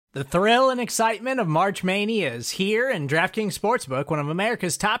The thrill and excitement of March Mania is here, and DraftKings Sportsbook, one of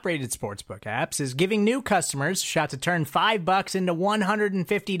America's top-rated sportsbook apps, is giving new customers a shot to turn $5 into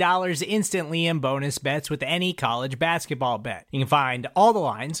 $150 instantly in bonus bets with any college basketball bet. You can find all the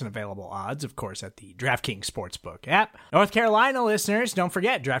lines and available odds, of course, at the DraftKings Sportsbook app. North Carolina listeners, don't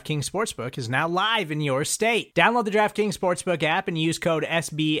forget, DraftKings Sportsbook is now live in your state. Download the DraftKings Sportsbook app and use code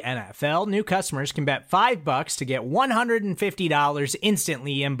SBNFL. New customers can bet $5 to get $150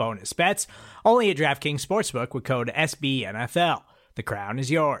 instantly in bonus bets, only at DraftKings Sportsbook with code SBNFL. The crown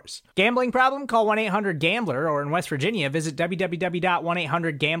is yours. Gambling problem? Call 1-800-GAMBLER, or in West Virginia, visit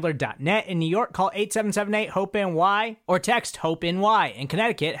www.1800gambler.net. In New York, call 877-8-HOPE-NY or text HOPE-NY. In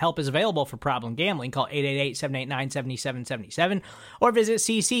Connecticut, help is available for problem gambling. Call 888-789-7777 or visit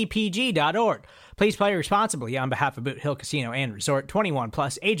ccpg.org. Please play responsibly on behalf of Boot Hill Casino and Resort. 21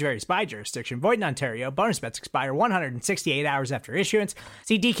 plus, age varies by jurisdiction. Void in Ontario. Bonus bets expire 168 hours after issuance.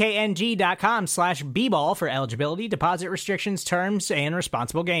 See dkng.com/bball for eligibility, deposit restrictions, terms, and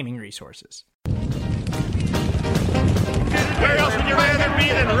responsible gaming resources. Where else would you rather be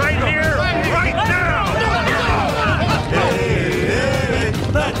than right here, right now? Hey, hey,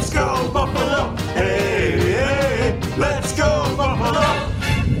 let's go Buffalo! Hey, hey, let's go Buffalo!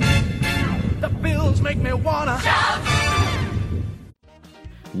 The Bills make me wanna shout.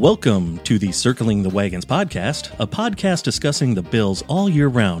 Welcome to the Circling the Wagons podcast, a podcast discussing the Bills all year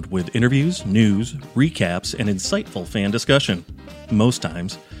round with interviews, news, recaps, and insightful fan discussion. Most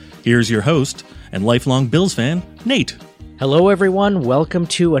times. Here's your host and lifelong Bills fan, Nate. Hello, everyone. Welcome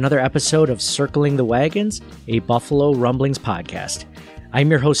to another episode of Circling the Wagons, a Buffalo Rumblings podcast. I'm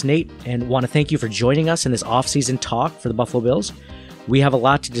your host, Nate, and want to thank you for joining us in this off-season talk for the Buffalo Bills. We have a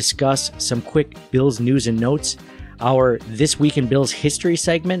lot to discuss, some quick Bills news and notes, our This Week in Bills history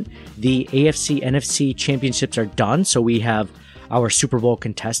segment. The AFC NFC championships are done, so we have our Super Bowl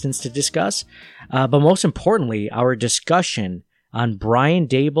contestants to discuss. But most importantly, our discussion on Brian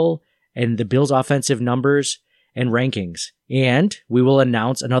Daboll and the Bills' offensive numbers and rankings. And we will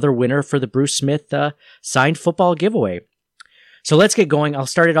announce another winner for the Bruce Smith signed football giveaway. So let's get going. I'll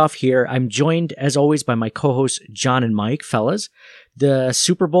start it off here. I'm joined, as always, by my co-hosts, John and Mike. Fellas, the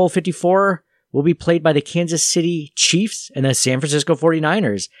Super Bowl 54 will be played by the Kansas City Chiefs and the San Francisco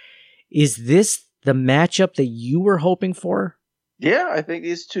 49ers. Is this the matchup that you were hoping for? Yeah, I think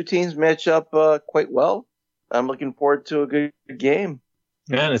these two teams match up quite well. I'm looking forward to a good game.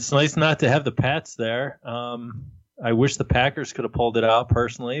 Yeah, and it's nice not to have the Pats there. I wish the Packers could have pulled it out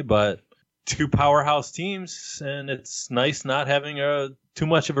personally, but two powerhouse teams, and it's nice not having too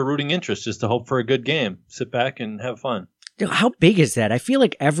much of a rooting interest, just to hope for a good game. Sit back and have fun. How big is that? I feel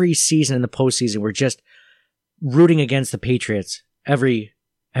like every season in the postseason, we're just rooting against the Patriots every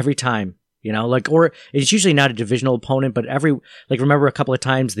time, you know, or it's usually not a divisional opponent, but remember a couple of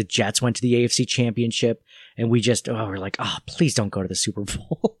times the Jets went to the AFC Championship and we're like, please don't go to the Super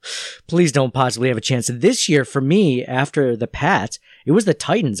Bowl. Please don't possibly have a chance. And this year for me, after the Pats, it was the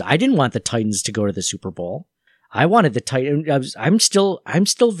Titans. I didn't want the Titans to go to the Super Bowl. I wanted the Titans. I'm still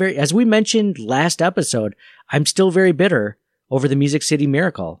very, as we mentioned last episode, I'm still very bitter over the Music City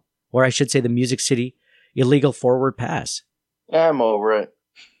Miracle, or I should say the Music City illegal forward pass. I'm over it.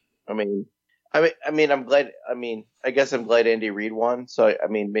 I'm glad. I guess I'm glad Andy Reid won. So I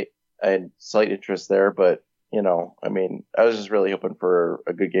had slight interest there, but I was just really hoping for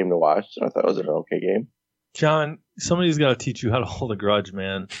a good game to watch, and I thought it was an okay game. John, somebody's got to teach you how to hold a grudge,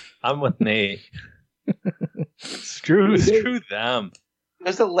 man. I'm with Nate. Screw them. It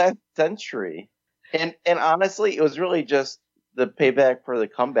was the last century. And honestly, it was really just the payback for the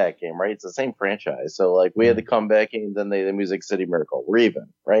comeback game, right? It's the same franchise. So, we had the comeback game, then the Music City Miracle. We're even,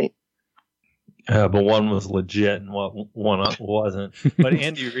 right? But one was legit and one wasn't. But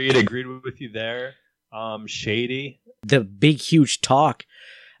Andy Reid agreed with you there. Shady. The big, huge talk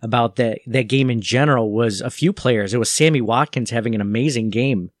about that game in general was a few players. It was Sammy Watkins having an amazing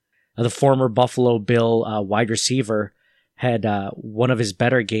game. The former Buffalo Bill wide receiver had one of his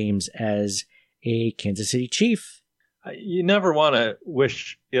better games as a Kansas City Chief. You never want to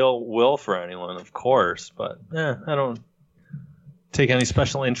wish ill will for anyone, of course, but I don't take any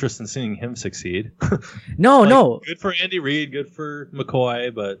special interest in seeing him succeed. No. Good for Andy Reid, good for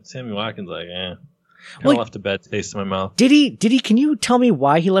McCoy, but Sammy Watkins, left a bad taste in my mouth. Did he? Can you tell me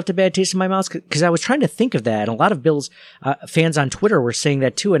why he left a bad taste in my mouth? Because I was trying to think of that, and a lot of Bills fans on Twitter were saying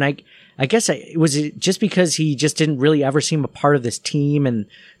that too. And I guess was it just because he just didn't really ever seem a part of this team and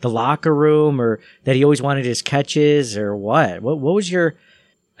the locker room, or that he always wanted his catches, or what? What was your?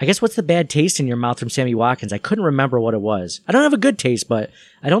 I guess what's the bad taste in your mouth from Sammy Watkins? I couldn't remember what it was. I don't have a good taste, but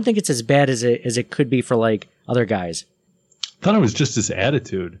I don't think it's as bad as it could be for other guys. thought it was just his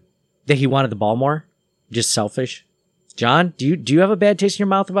attitude. That he wanted the ball more? Just selfish? John, do you have a bad taste in your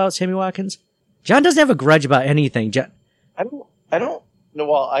mouth about Sammy Watkins? John doesn't have a grudge about anything. John... I don't know.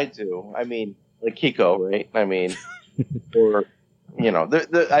 Well, I do. I mean, like Kiko, right? I mean, or,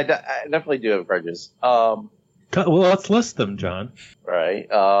 I definitely do have grudges. Well, let's list them, John. Right.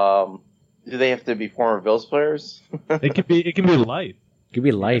 Do they have to be former Bills players? It can be life. It could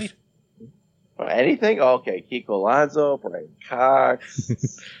be life. Anything? Okay. Kiko Alonso, Brian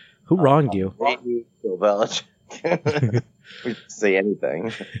Cox. Who wronged you? Bill Belichick. We say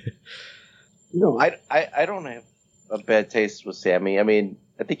anything. I don't have a bad taste with Sammy. I mean,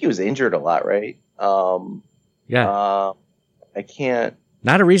 I think he was injured a lot, right? Yeah. I can't.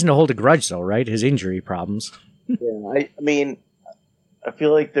 Not a reason to hold a grudge, though, right? His injury problems. Yeah, I mean, I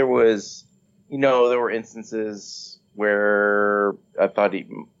feel like there were instances where I thought he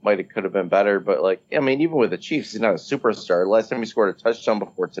could have been better, but I mean, even with the Chiefs, he's not a superstar. Last time he scored a touchdown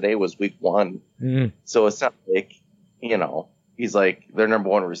before today was week 1. Mm-hmm. So it's not like, he's like their number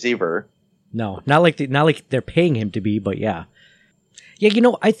 1 receiver. No, not like they're paying him to be, but yeah. Yeah,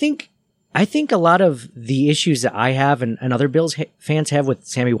 I think a lot of the issues that I have and other Bills fans have with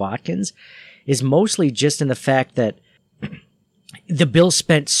Sammy Watkins is mostly just in the fact that the Bills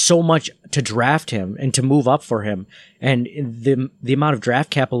spent so much to draft him and to move up for him, and the amount of draft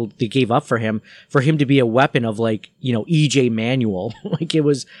capital they gave up for him to be a weapon of EJ Manuel.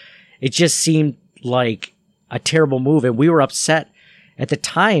 It just seemed like a terrible move, and we were upset at the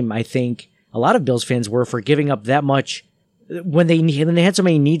time. I think a lot of Bills fans were for giving up that much when they had so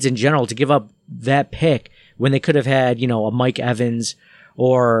many needs in general, to give up that pick when they could have had, a Mike Evans,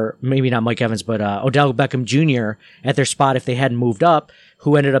 or maybe not Mike Evans, but Odell Beckham Jr. at their spot if they hadn't moved up,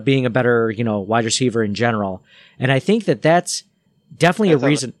 who ended up being a better, wide receiver in general. And I think that's definitely a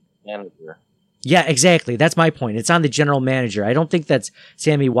reason. Manager. Yeah, exactly. That's my point. It's on the general manager. I don't think that's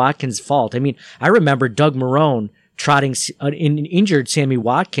Sammy Watkins' fault. I mean, I remember Doug Marrone trotting an injured Sammy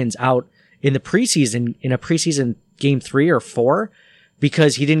Watkins out in a preseason game 3 or 4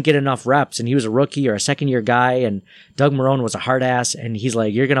 because he didn't get enough reps and he was a rookie or a second-year guy, and Doug Marrone was a hard ass, and he's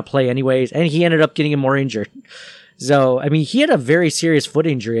like, you're going to play anyways. And he ended up getting more injured. So, I mean, he had a very serious foot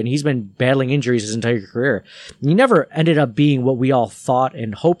injury, and he's been battling injuries his entire career. He never ended up being what we all thought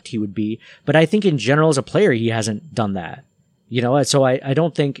and hoped he would be, but I think in general as a player, he hasn't done that. So I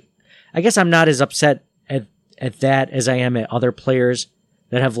don't think, I guess I'm not as upset at that as I am at other players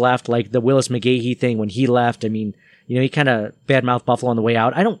that have left, like the Willis McGahee thing when he left. I mean, he kind of badmouthed Buffalo on the way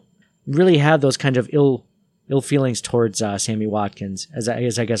out. I don't really have those kind of ill feelings towards Sammy Watkins, as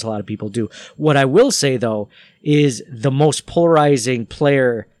I guess a lot of people do. What I will say, though, is the most polarizing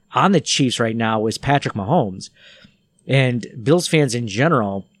player on the Chiefs right now is Patrick Mahomes. And Bills fans in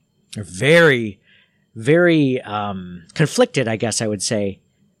general are very, very conflicted, I guess I would say,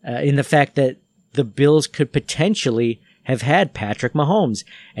 in the fact that the Bills could potentially have had Patrick Mahomes.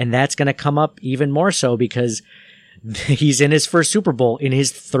 And that's going to come up even more so because he's in his first Super Bowl in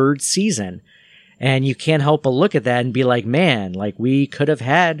his 3rd season. And you can't help but look at that and be like, man, we could have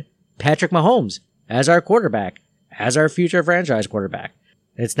had Patrick Mahomes as our quarterback, as our future franchise quarterback.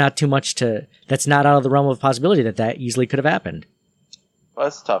 It's not too much that's not out of the realm of possibility that easily could have happened. Well,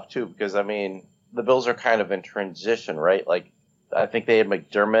 that's tough too, because I mean, the Bills are kind of in transition, right? I think they had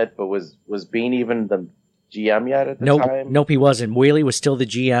McDermott, but was Beane even the GM yet at the time? Nope, he wasn't. Whaley was still the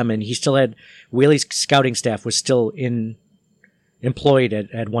GM, and he still had Whaley's scouting staff was still employed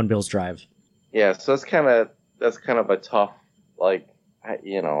at One Bills Drive. Yeah, so that's kind of a tough,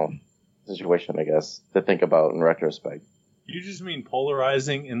 situation, I guess, to think about in retrospect. You just mean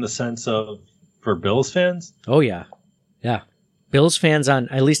polarizing in the sense of for Bills fans? Oh yeah, yeah. Bills fans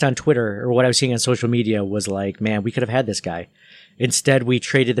at least on Twitter or what I was seeing on social media was like, man, we could have had this guy. Instead, we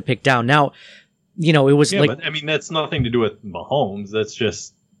traded the pick down. Now, it was but I mean, that's nothing to do with Mahomes. That's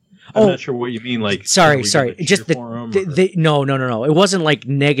just. I'm not sure what you mean. Sorry. Just no. It wasn't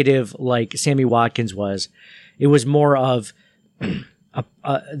negative like Sammy Watkins was. It was more of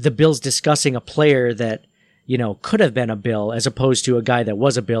the Bills discussing a player that could have been a Bill as opposed to a guy that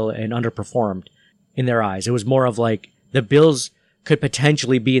was a Bill and underperformed in their eyes. It was more of the Bills could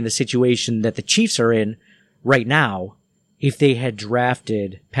potentially be in the situation that the Chiefs are in right now if they had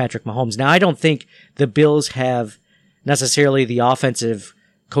drafted Patrick Mahomes. Now, I don't think the Bills have necessarily the offensive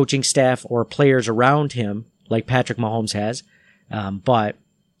coaching staff or players around him like Patrick Mahomes has. But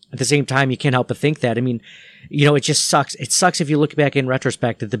at the same time, you can't help but think that. I mean, it just sucks. It sucks if you look back in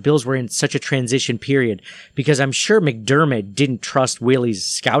retrospect that the Bills were in such a transition period because I'm sure McDermott didn't trust Whaley's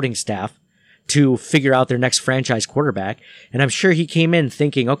scouting staff to figure out their next franchise quarterback. And I'm sure he came in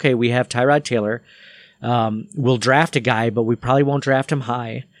thinking, okay, we have Tyrod Taylor. we'll draft a guy, but we probably won't draft him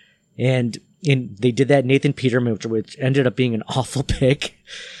high. And they did that Nathan Peterman, which ended up being an awful pick.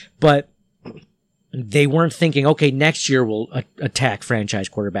 But they weren't thinking, okay, next year we'll attack franchise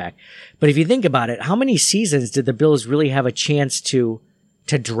quarterback. But if you think about it, how many seasons did the Bills really have a chance to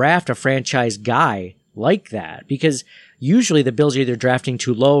draft a franchise guy like that? Because usually the Bills are either drafting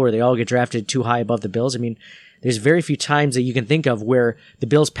too low or they all get drafted too high above the Bills. I mean, there's very few times that you can think of where the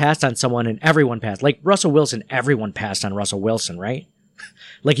Bills passed on someone and everyone passed. Like Russell Wilson, everyone passed on Russell Wilson, right?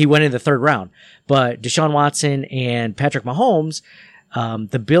 Like he went in the third round. But Deshaun Watson and Patrick Mahomes,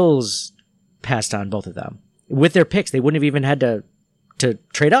 the Bills passed on both of them. With their picks, they wouldn't have even had to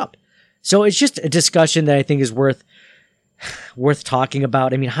trade up. So it's just a discussion that I think is worth talking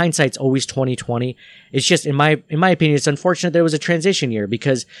about. I mean, hindsight's always 20/20. It's just, in my opinion, it's unfortunate there was a transition year,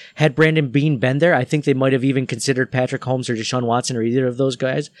 because had Brandon Beane been there, I think they might have even considered Patrick Mahomes or Deshaun Watson or either of those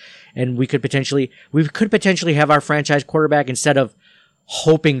guys, and we could potentially have our franchise quarterback instead of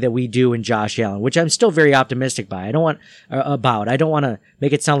hoping that we do in Josh Allen, which I'm still very optimistic by. I don't want to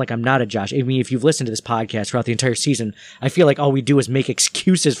make it sound like I'm not a Josh. I mean, if you've listened to this podcast throughout the entire season, I feel like all we do is make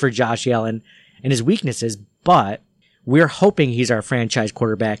excuses for Josh Allen and his weaknesses, but we're hoping he's our franchise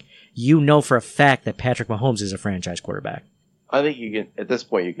quarterback. You know for a fact that Patrick Mahomes is a franchise quarterback. I think you can, at this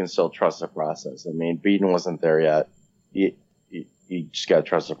point, you can still trust the process. I mean, Beaton wasn't there yet. You just got to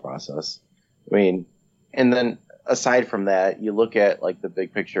trust the process. I mean, and then aside from that, you look at like the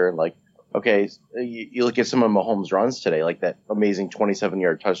big picture and like, okay, you look at some of Mahomes' runs today, like that amazing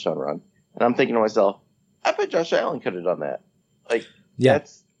 27-yard touchdown run. And I'm thinking to myself, I bet Josh Allen could have done that. Like, yeah.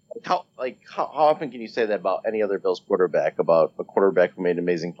 That's how often can you say that about any other Bills quarterback, about a quarterback who made an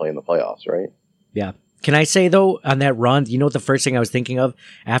amazing play in the playoffs, right? Yeah. Can I say, though, on that run, you know what the first thing I was thinking of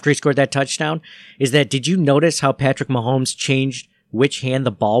after he scored that touchdown is that, did you notice how Patrick Mahomes changed which hand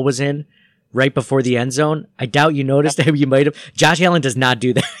the ball was in right before the end zone? I doubt you noticed that. You might have. Josh Allen does not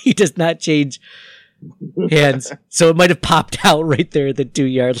do that. He does not change hands. So it might have popped out right there at the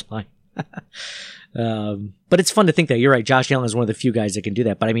 2-yard line. But it's fun to think that. You're right. Josh Allen is one of the few guys that can do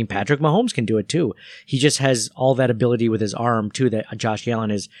that. But I mean, Patrick Mahomes can do it too. He just has all that ability with his arm too that Josh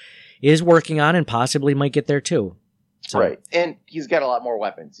Allen is working on and possibly might get there too. So. Right. And he's got a lot more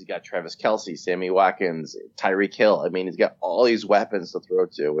weapons. He's got Travis Kelce, Sammy Watkins, Tyreek Hill. I mean, he's got all these weapons to throw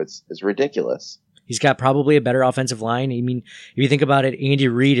to. It's ridiculous. He's got probably a better offensive line. I mean, if you think about it, Andy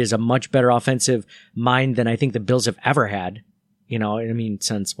Reid is a much better offensive mind than I think the Bills have ever had. You know, I mean,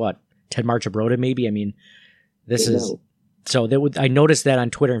 since what? Ted Marchibroda, maybe? I mean, this is... So I noticed that on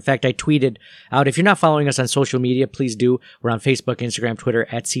Twitter. In fact, I tweeted out, if you're not following us on social media, please do. We're on Facebook, Instagram, Twitter,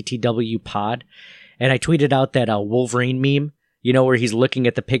 at CTWPod. And I tweeted out that Wolverine meme, you know, where he's looking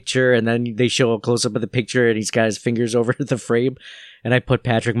at the picture and then they show a close-up of the picture and he's got his fingers over the frame. And I put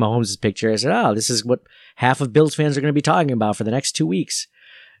Patrick Mahomes' picture. I said, this is what half of Bills fans are going to be talking about for the next 2 weeks.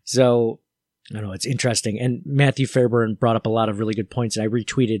 So, I don't know, it's interesting. And Matthew Fairburn brought up a lot of really good points. And I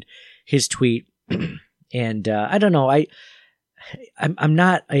retweeted his tweet. And I don't know, I'm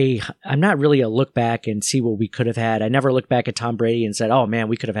not really a look back and see what we could have had. I never look back at Tom Brady and said, oh man,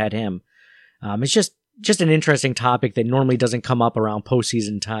 we could have had him. It's just an interesting topic that normally doesn't come up around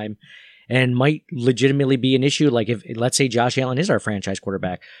postseason time and might legitimately be an issue. Like if, let's say Josh Allen is our franchise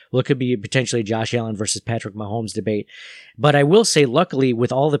quarterback, well, it could be potentially Josh Allen versus Patrick Mahomes debate. But I will say, luckily,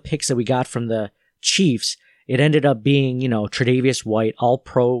 with all the picks that we got from the Chiefs, it ended up being, you know, Tre'Davious White, all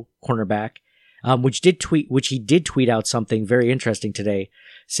pro cornerback, which he did tweet out something very interesting today,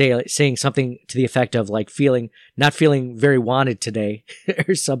 saying something to the effect of like not feeling very wanted today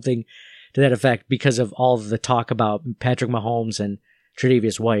or something to that effect because of all of the talk about Patrick Mahomes and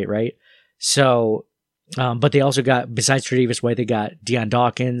Tre'Davious White, right? So, but they also got, besides Tre'Davious White, they got Deion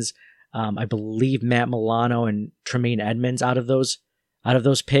Dawkins, I believe Matt Milano and Tremaine Edmonds out of those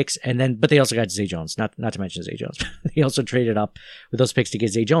picks. But they also got Zay Jones, not to mention Zay Jones. They also traded up with those picks to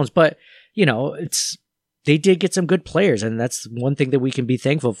get Zay Jones. But, you know, they did get some good players. And that's one thing that we can be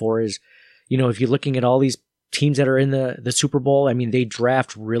thankful for is, you know, if you're looking at all these teams that are in the Super Bowl, I mean, they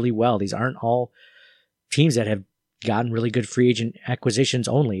draft really well. These aren't all teams that have gotten really good free agent acquisitions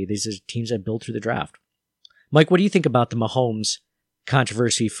only. These are teams that build through the draft. Mike, what do you think about the Mahomes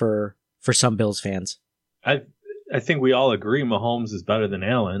controversy for some Bills fans? I think we all agree Mahomes is better than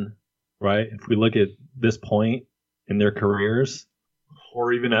Allen, right? If we look at this point in their careers,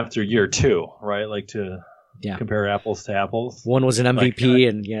 or even after year 2, right? Like to compare apples to apples. One was an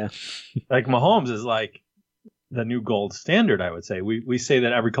MVP like Mahomes is like the new gold standard, I would say. We say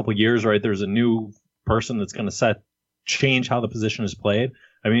that every couple of years, right? There's a new person that's going to change how the position is played.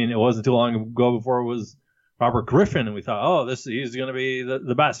 I mean, it wasn't too long ago before it was Robert Griffin, and we thought, he's going to be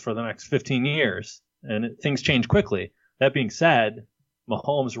the best for the next 15 years. and things change quickly. That being said,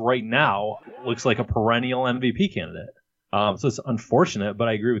 Mahomes right now looks like a perennial MVP candidate. So it's unfortunate, but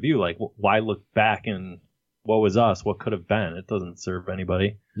I agree with you. Like, why look back and what was us? What could have been? It doesn't serve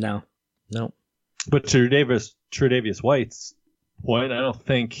anybody. No. But to Tre'Davious White's point, I don't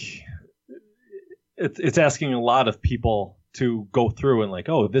think it's asking a lot of people to go through and like,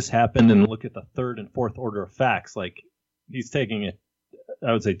 oh, this happened, and look at the third and fourth order of facts. Like, he's taking it,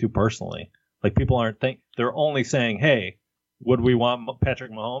 I would say, too personally. Like, people aren't they're only saying, hey, would we want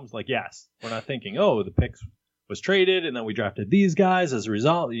Patrick Mahomes? Like, yes. We're not thinking, oh, the picks was traded and then we drafted these guys as a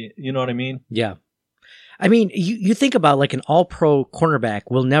result. You know what I mean? Yeah. I mean, you think about like an all-pro cornerback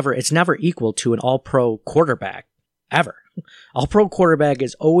it's never equal to an all-pro quarterback, ever. All-pro quarterback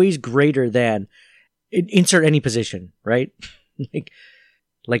is always greater than, insert any position, right?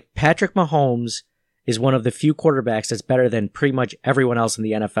 like Patrick Mahomes is one of the few quarterbacks that's better than pretty much everyone else in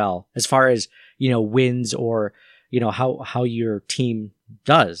the NFL as far as, wins or, how your team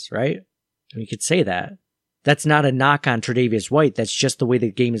does, right? I mean, you could say that. That's not a knock on Tre'Davious White. That's just the way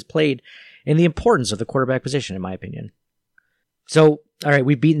the game is played and the importance of the quarterback position, in my opinion. So, all right,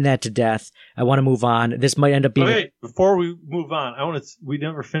 we've beaten that to death. I want to move on. This might end up being... Wait, before we move on, we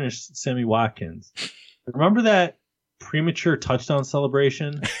never finished Sammy Watkins. Remember that premature touchdown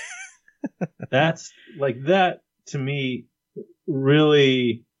celebration? That's like that to me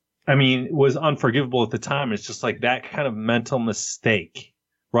really, was unforgivable at the time. It's just like that kind of mental mistake,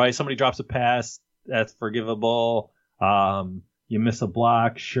 right? Somebody drops a pass, that's forgivable. You miss a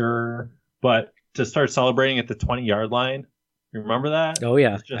block, sure. But to start celebrating at the 20-yard line, you remember that? Oh,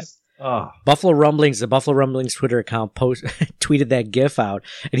 yeah. It's just, Buffalo Rumblings, the Buffalo Rumblings Twitter account tweeted that GIF out,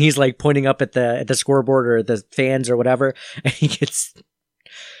 and he's like pointing up at the scoreboard or the fans or whatever, and he gets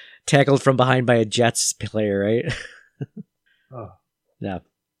tackled from behind by a Jets player, right? Yeah.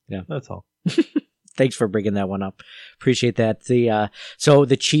 That's all. Thanks for bringing that one up. Appreciate that. So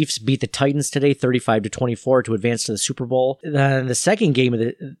the Chiefs beat the Titans today, 35-24, to advance to the Super Bowl. The second game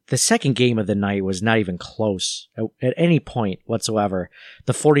of the night was not even close at any point whatsoever.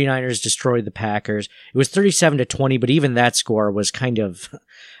 The 49ers destroyed the Packers. It was 37-20, but even that score was kind of,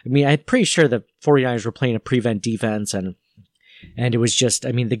 I'm pretty sure the 49ers were playing a prevent defense, and it was just,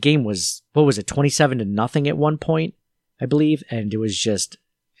 the game was, 27-0 at one point, I believe, and it was just...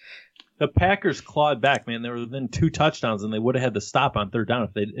 The Packers clawed back, man. They were within 2 touchdowns, and they would have had to stop on third down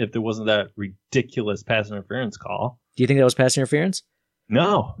if there wasn't that ridiculous pass interference call. Do you think that was pass interference?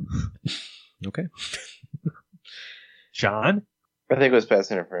 No. Okay. John? I think it was pass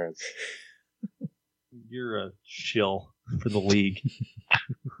interference. You're a shill for the league.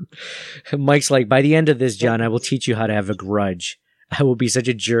 Mike's like, by the end of this, John, I will teach you how to have a grudge. I will be such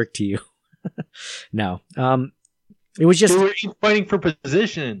a jerk to you. No. It was just... They were fighting for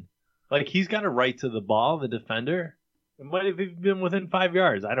position. Like, he's got a right to the ball, the defender. It might have even been within 5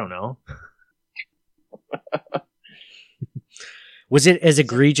 yards. I don't know. Was it as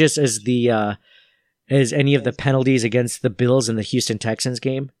egregious as as any of the penalties against the Bills in the Houston Texans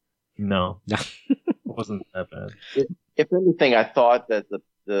game? No. It wasn't that bad. If anything, I thought that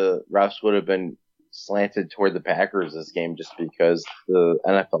the refs would have been slanted toward the Packers this game just because the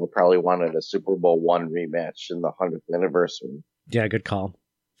NFL probably wanted a Super Bowl I rematch in the 100th anniversary. Yeah, good call.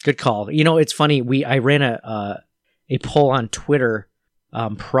 Good call. It's funny. I ran a poll on Twitter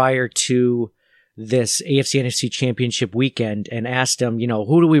prior to this AFC NFC Championship weekend and asked them,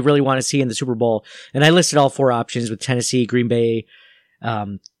 who do we really want to see in the Super Bowl? And I listed all 4 options with Tennessee, Green Bay,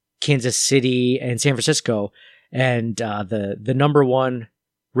 Kansas City, and San Francisco. And the number one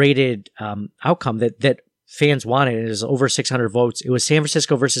rated outcome that fans wanted is over 600 votes. It was San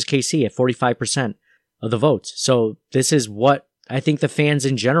Francisco versus KC at 45% of the votes. So this is what I think the fans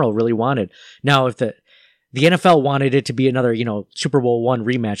in general really wanted. Now, if the NFL wanted it to be another, Super Bowl I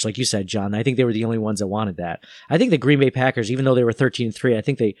rematch, like you said, John, I think they were the only ones that wanted that. I think the Green Bay Packers, even though they were 13-3, I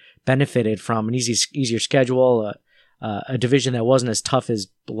think they benefited from an easier schedule, a division that wasn't as tough as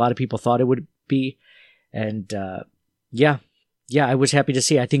a lot of people thought it would be. And, yeah, I was happy to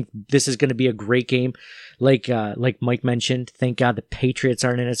see. I think this is going to be a great game. Like Mike mentioned, thank God the Patriots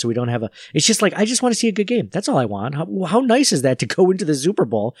aren't in it, so we don't have it's just like, I just want to see a good game. That's all I want. How nice is that to go into the Super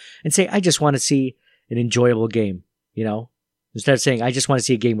Bowl and say, I just want to see an enjoyable game, Instead of saying, I just want to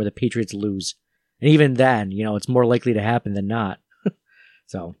see a game where the Patriots lose. And even then, it's more likely to happen than not.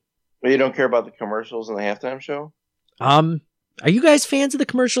 So. Well, you don't care about the commercials and the halftime show? Are you guys fans of the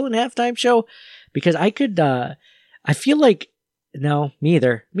commercial and halftime show? Because I feel like, no, me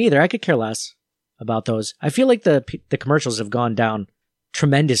either. I could care less about those. I feel like the commercials have gone down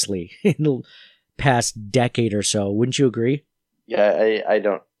tremendously in the past decade or so. Wouldn't you agree? Yeah, I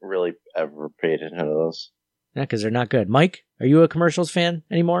don't. really ever paid attention to those. Yeah, because they're not good. Mike, are you a commercials fan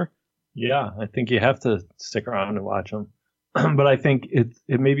anymore? Yeah, I think you have to stick around and watch them. But I think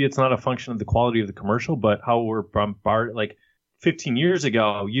maybe it's not a function of the quality of the commercial, but how we're bombarded. Like 15 years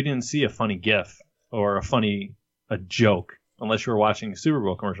ago, you didn't see a funny GIF or a joke unless you were watching a Super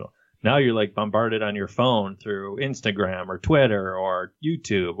Bowl commercial. Now you're like bombarded on your phone through Instagram or Twitter or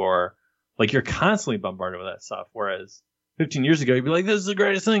YouTube, or like you're constantly bombarded with that stuff. Whereas 15 years ago, you'd be like, this is the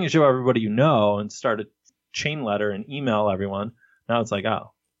greatest thing, and show everybody you know and start a chain letter and email everyone. Now it's like,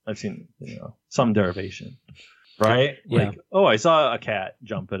 oh, I've seen some derivation, right? Yeah. Like, oh, I saw a cat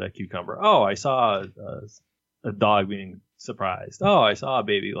jump at a cucumber. Oh, I saw a dog being surprised. Oh, I saw a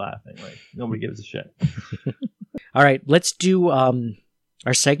baby laughing. Like, nobody gives a shit. All right, let's do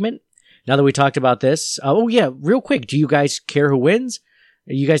our segment. Now that we talked about this, real quick, do you guys care who wins?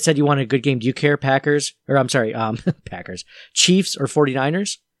 You guys said you wanted a good game. Do you care Packers, Chiefs or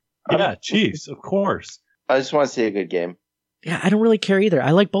 49ers? Yeah, Chiefs, of course. I just want to see a good game. Yeah, I don't really care either.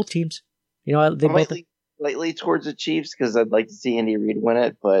 I like both teams. They both Lately towards the Chiefs because I'd like to see Andy Reid win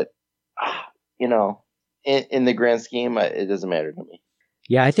it, but in the grand scheme, it doesn't matter to me.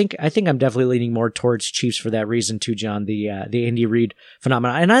 Yeah, I think I'm definitely leaning more towards Chiefs for that reason too, John. The Andy Reid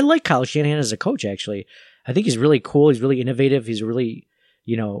phenomenon, and I like Kyle Shanahan as a coach. Actually, I think he's really cool. He's really innovative. He's a really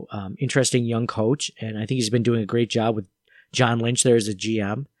interesting young coach, and I think he's been doing a great job with John Lynch there as a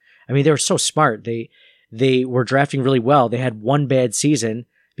GM. I mean, they were so smart. They were drafting really well. They had one bad season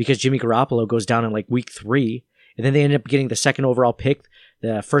because Jimmy Garoppolo goes down in like week 3, and then they ended up getting the second overall pick.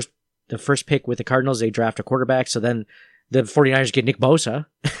 The first pick with the Cardinals, they draft a quarterback. So then the 49ers get Nick Bosa,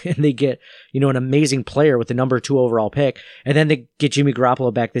 and they get, an amazing player with the number 2 overall pick. And then they get Jimmy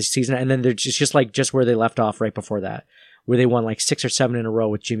Garoppolo back this season. And then they're just where they left off right before that, where they won like 6 or 7 in a row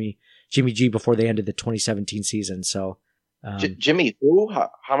with Jimmy G before they ended the 2017 season. So, Jimmy, who?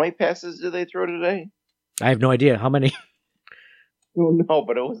 How many passes did they throw today? I have no idea how many. Oh, no,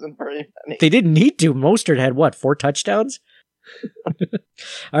 but it wasn't very many. They didn't need to. Mostert had 4 touchdowns?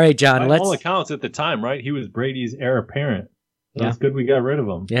 All right, John. By all accounts at the time, right? He was Brady's heir apparent. So it's good we got rid of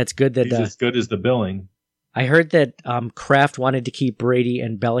him. Yeah, it's good that he's as good as the billing. I heard that Kraft wanted to keep Brady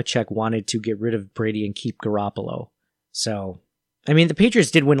and Belichick wanted to get rid of Brady and keep Garoppolo. So, I mean, the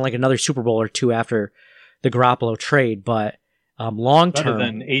Patriots did win like another Super Bowl or 2 after the Garoppolo trade, but long term, better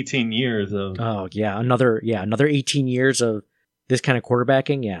than 18 years of. Oh yeah, another 18 years of this kind of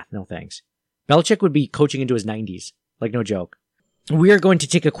quarterbacking. Yeah, no thanks. Belichick would be coaching into his 90s, like no joke. We are going to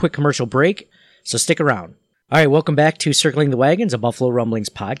take a quick commercial break, so stick around. All right, welcome back to Circling the Wagons, a Buffalo Rumblings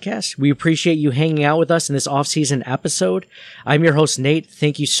podcast. We appreciate you hanging out with us in this off-season episode. I'm your host, Nate.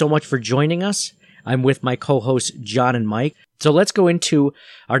 Thank you so much for joining us. I'm with my co-hosts, John and Mike. So let's go into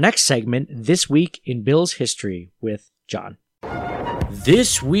our next segment, This Week in Bills History, with John.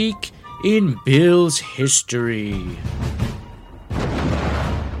 This Week in Bills History.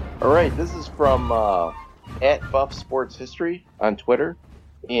 All right, this is from @Buff Sports History on Twitter.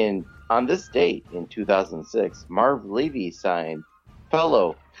 On this date in 2006, Marv Levy signed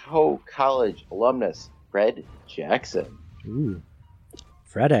fellow college alumnus Fred Jackson. Ooh,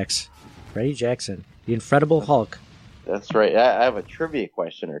 Freddie Jackson, the Infredible Hulk. That's right. I have a trivia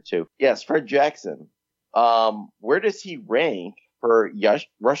question or two. Yes, Fred Jackson. Where does he rank for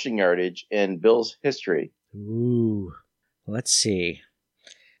rushing yardage in Bills history? Ooh, let's see.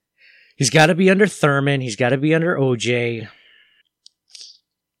 He's got to be under Thurman. He's got to be under OJ.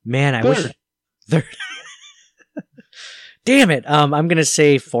 Man, I wish. Third. Damn it. I'm going to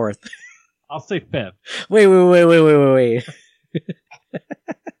say 4th. I'll say 5th. Wait.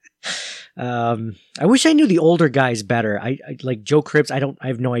 I wish I knew the older guys better. I like Joe Cribbs. I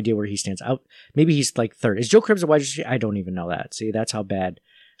have no idea where he stands out. Maybe he's like 3rd. Is Joe Cribbs a wide receiver? I don't even know that. See, that's how bad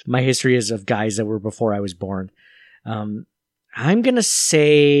my history is of guys that were before I was born. I'm going to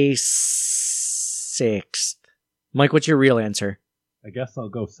say 6th. Mike, what's your real answer? I guess I'll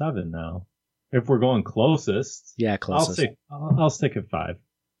go 7 now. If we're going closest. Yeah, closest. I'll stick at 5.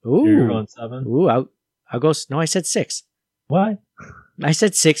 Ooh. You're going 7? Ooh, I'll go. No, I said 6. What? I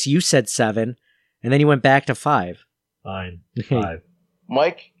said 6. You said 7. And then you went back to 5. Fine. 5.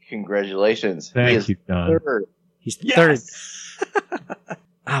 Mike, congratulations. Thank you, John. 3rd. He's 3rd.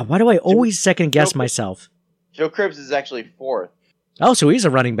 Why do I always second guess myself? Joe Cribbs is actually 4th. Oh, so he's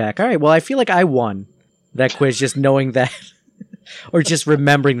a running back. All right. Well, I feel like I won that quiz just knowing that. Or just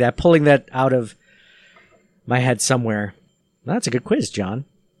remembering that, pulling that out of my head somewhere. That's a good quiz, John.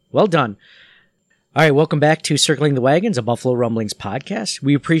 Well done. All right, welcome back to Circling the Wagons, a Buffalo Rumblings podcast.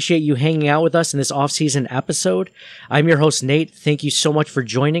 We appreciate you hanging out with us in this off-season episode. I'm your host, Nate. Thank you so much for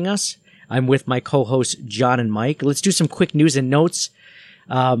joining us. I'm with my co-hosts, John and Mike. Let's do some quick news and notes.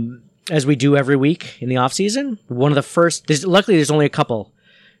 as we do every week in the off season. One of the first, luckily there's only a couple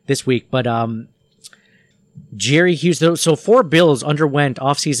this week, but Jerry Hughes. So 4 Bills underwent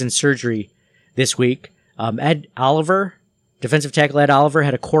off-season surgery this week. Ed Oliver, defensive tackle Ed Oliver,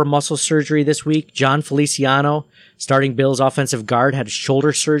 had a core muscle surgery this week. John Feliciano, starting Bills offensive guard, had a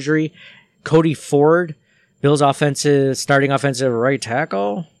shoulder surgery. Cody Ford, Bills starting offensive right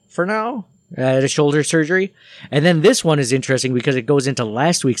tackle for now, had a shoulder surgery. And then this one is interesting because it goes into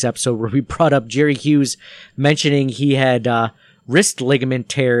last week's episode where we brought up Jerry Hughes mentioning he had wrist ligament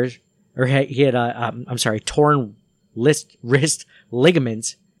tears, or he had torn wrist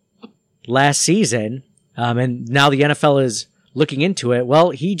ligaments last season. And now the NFL is looking into it.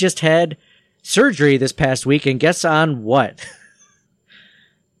 Well, he just had surgery this past week, and guess on what?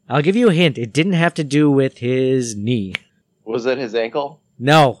 I'll give you a hint. It didn't have to do with his knee. Was it his ankle?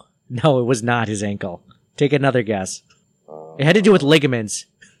 No, it was not his ankle. Take another guess. It had to do with ligaments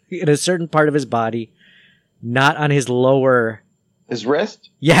in a certain part of his body, not on his lower... His wrist?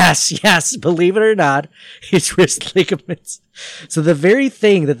 Yes, believe it or not, his wrist ligaments. So the very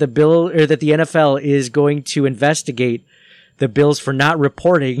thing that the NFL is going to investigate the Bills for not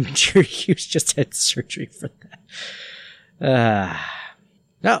reporting, Jerry Hughes just had surgery for that.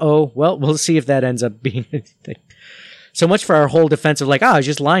 Well, we'll see if that ends up being anything. So much for our whole defense of I was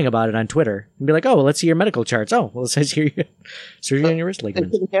just lying about it on Twitter. And be like, let's see your medical charts. It says here you got surgery on your wrist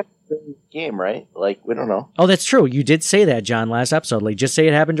ligaments. It happened during the game, right? We don't know. Oh, that's true. You did say that, John, last episode. Just say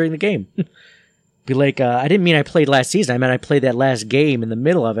it happened during the game. Be like, I didn't mean I played last season. I meant I played that last game. In the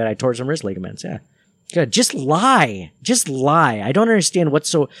middle of it, I tore some wrist ligaments. Yeah. Good. Just lie. I don't understand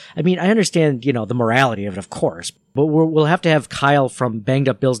I understand, the morality of it, of course. But we'll have to have Kyle from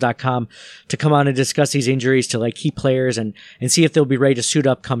bangedupbills.com to come on and discuss these injuries to key players and see if they'll be ready to suit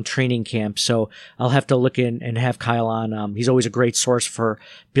up come training camp. So I'll have to look in and have Kyle on. He's always a great source for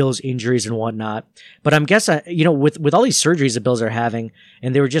Bills injuries and whatnot. But I'm guessing, with all these surgeries the Bills are having,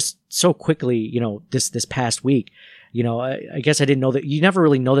 and they were just so quickly, this past week, I guess I didn't know that. You never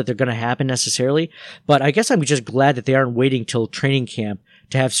really know that they're going to happen necessarily, but I guess I'm just glad that they aren't waiting till training camp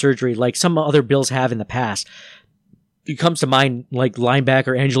to have surgery like some other Bills have in the past. It comes to mind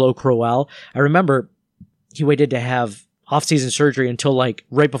linebacker Angelo Crowell. I remember he waited to have off-season surgery until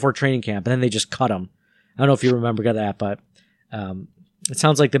right before training camp, and then they just cut him. I don't know if you remember that, but it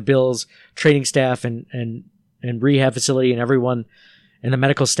sounds like the Bills training staff and rehab facility and everyone and the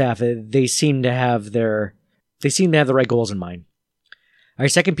medical staff, they seem to have the right goals in mind. Our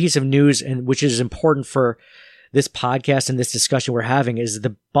second piece of news, and which is important for this podcast and this discussion we're having, is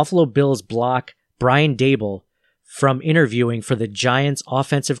the Buffalo Bills block Brian Daboll from interviewing for the Giants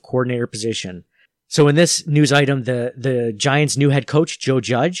offensive coordinator position. So in this news item, the Giants' new head coach, Joe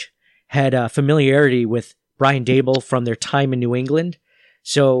Judge, had familiarity with Brian Daboll from their time in New England.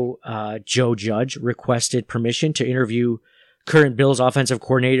 So Joe Judge requested permission to interview current Bills offensive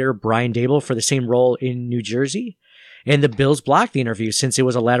coordinator Brian Daboll for the same role in New Jersey. And the Bills blocked the interview since it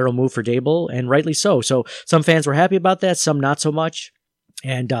was a lateral move for Daboll, and rightly so. So some fans were happy about that, some not so much.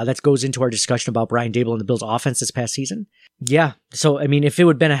 And that goes into our discussion about Brian Daboll and the Bills offense this past season. Yeah. So, if it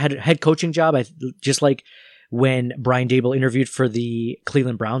would have been a head coaching job, just like when Brian Daboll interviewed for the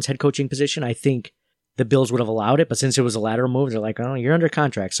Cleveland Browns head coaching position, I think the Bills would have allowed it. But since it was a lateral move, they're like, oh, you're under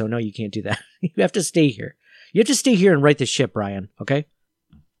contract. So no, you can't do that. You have to stay here. You have to stay here and right the ship, Brian. Okay.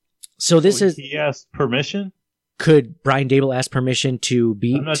 So he asked permission? Could Brian Daboll ask permission to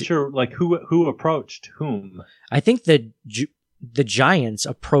be? I'm not sure. Who approached whom? I think the Giants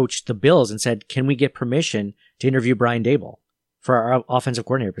approached the Bills and said, can we get permission to interview Brian Daboll for our offensive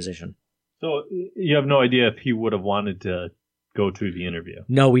coordinator position? So you have no idea if he would have wanted to go to the interview?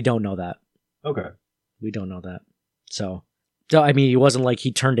 No, we don't know that. Okay. We don't know that. So it wasn't like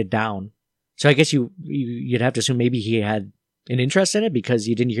he turned it down. So I guess you'd have to assume maybe he had an interest in it because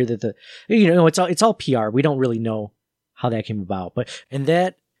you didn't hear that it's all PR. We don't really know how that came about. And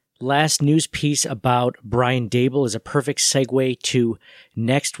that last news piece about Brian Daboll is a perfect segue to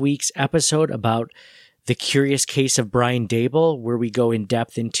next week's episode about the curious case of Brian Daboll, where we go in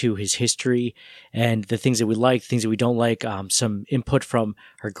depth into his history and the things that we like, things that we don't like, some input from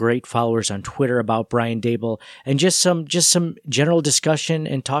our great followers on Twitter about Brian Daboll, and just some general discussion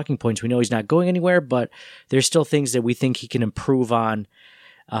and talking points. We know he's not going anywhere, but there's still things that we think he can improve on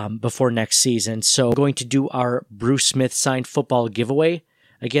before next season. So we're going to do our Bruce Smith signed football giveaway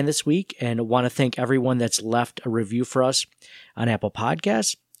again this week, and want to thank everyone that's left a review for us on Apple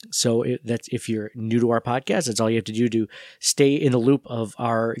Podcasts. So if you're new to our podcast, that's all you have to do to stay in the loop of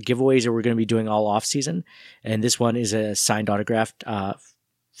our giveaways that we're going to be doing all off season. And this one is a signed autographed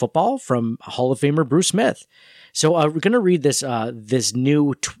football from Hall of Famer Bruce Smith. So we're going to read this this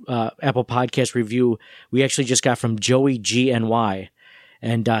new Apple Podcast review we actually just got from Joey GNY.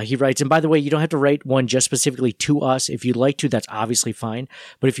 And he writes, and by the way, you don't have to write one just specifically to us. If you'd like to, that's obviously fine.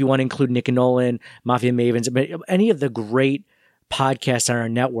 But if you want to include Nick and Nolan, Mafia Mavens, any of the great podcasts on our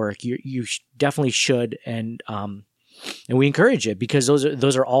network, you definitely should. And we encourage it because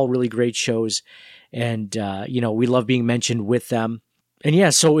those are all really great shows. And, we love being mentioned with them. And yeah,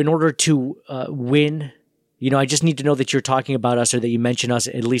 so in order to win, I just need to know that you're talking about us or that you mention us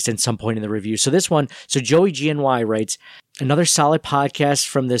at least at some point in the review. So this one, Joey GNY writes, another solid podcast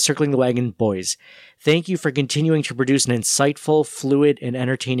from the Circling the Wagon boys. Thank you for continuing to produce an insightful, fluid, and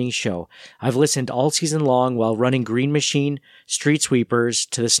entertaining show. I've listened all season long while running Green Machine, Street Sweepers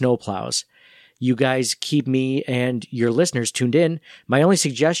to the snowplows. You guys keep me and your listeners tuned in. My only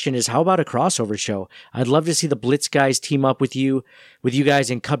suggestion is, how about a crossover show? I'd love to see the Blitz guys team up with you guys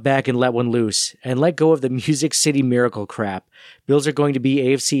and cut back and let one loose and let go of the Music City Miracle crap. Bills are going to be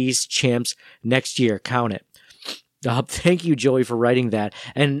AFC East champs next year. Count it. Thank you, Joey, for writing that.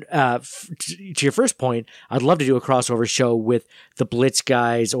 And to your first point, I'd love to do a crossover show with the Blitz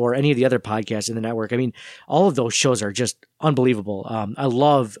guys or any of the other podcasts in the network. I mean, all of those shows are just unbelievable. I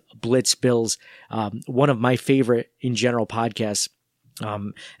love Blitz Bills, one of my favorite in general podcasts.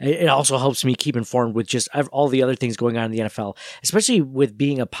 It also helps me keep informed with just all the other things going on in the NFL, especially with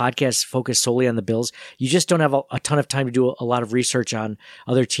being a podcast focused solely on the Bills. You just don't have a ton of time to do a lot of research on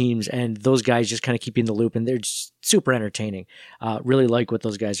other teams, and those guys just kind of keep you in the loop, and they're just super entertaining. Really like what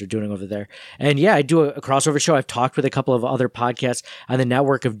those guys are doing over there. And yeah, I do a crossover show. I've talked with a couple of other podcasts on the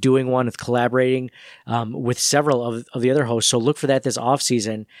network of doing one, with collaborating with several of the other hosts. So look for that this off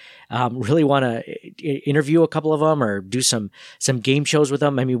season. Really want to interview a couple of them or do some game shows with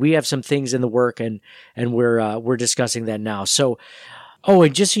them. I mean, we have some things in the work, and we're discussing that now. So,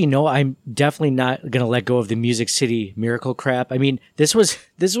 and just so you know, I'm definitely not going to let go of the Music City Miracle crap. I mean, this was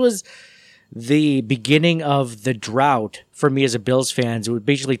the beginning of the drought for me as a Bills fan. It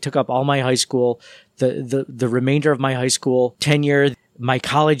basically took up all my high school, the remainder of my high school tenure, my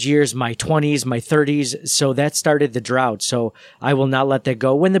college years, my 20s, my 30s. So that started the drought. So I will not let that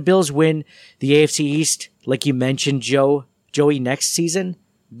go. When the Bills win the AFC East, like you mentioned, Joey, next season,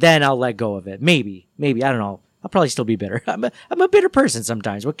 then I'll let go of it. Maybe, I don't know. I'll probably still be bitter. I'm a bitter person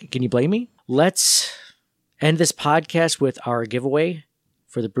sometimes. What, can you blame me? Let's end this podcast with our giveaway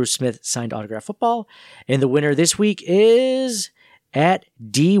for the Bruce Smith signed autograph football. And the winner this week is at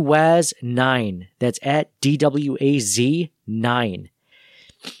DWAZ9. That's at DWAZ9.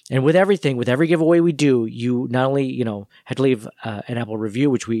 And with every giveaway we do, you not only, have to leave an Apple review,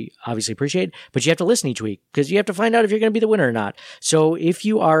 which we obviously appreciate, but you have to listen each week because you have to find out if you're going to be the winner or not. So if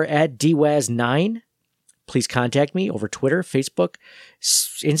you are at DWAZ9, please contact me over Twitter, Facebook,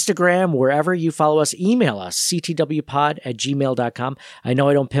 Instagram, wherever you follow us. Email us, ctwpod@gmail.com. I know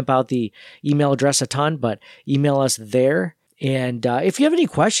I don't pimp out the email address a ton, but email us there. And if you have any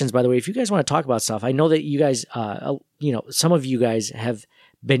questions, by the way, if you guys want to talk about stuff, I know that you guys, some of you guys have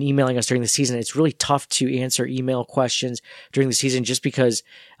been emailing us during the season. It's really tough to answer email questions during the season just because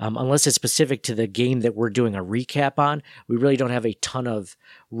unless it's specific to the game that we're doing a recap on, we really don't have a ton of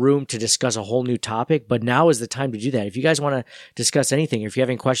room to discuss a whole new topic. But now is the time to do that. If you guys want to discuss anything, or if you have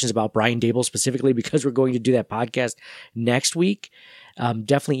any questions about Brian Daboll specifically, because we're going to do that podcast next week,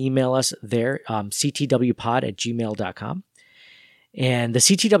 definitely email us there, ctwpod@gmail.com. And the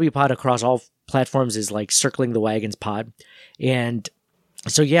CTW pod across all platforms is like Circling the Wagons pod. And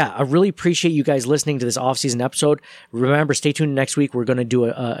so, yeah, I really appreciate you guys listening to this off-season episode. Remember, stay tuned next week. We're going to do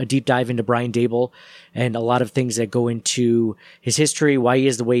a deep dive into Brian Daboll and a lot of things that go into his history, why he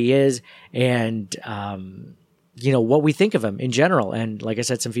is the way he is, and, what we think of him in general. And like I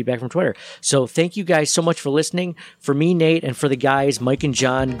said, some feedback from Twitter. So thank you guys so much for listening. For me, Nate, and for the guys, Mike and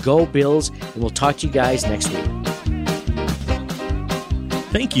John, go Bills, and we'll talk to you guys next week.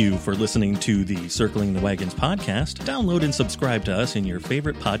 Thank you for listening to the Circling the Wagons podcast. Download and subscribe to us in your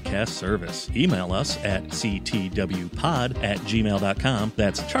favorite podcast service. Email us at ctwpod@gmail.com.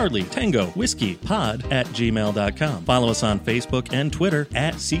 That's Charlie Tango Whiskey Pod@gmail.com. Follow us on Facebook and Twitter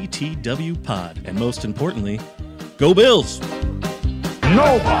at CTWPod. And most importantly, go Bills!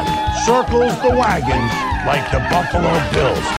 Nobody circles the wagons like the Buffalo Bills.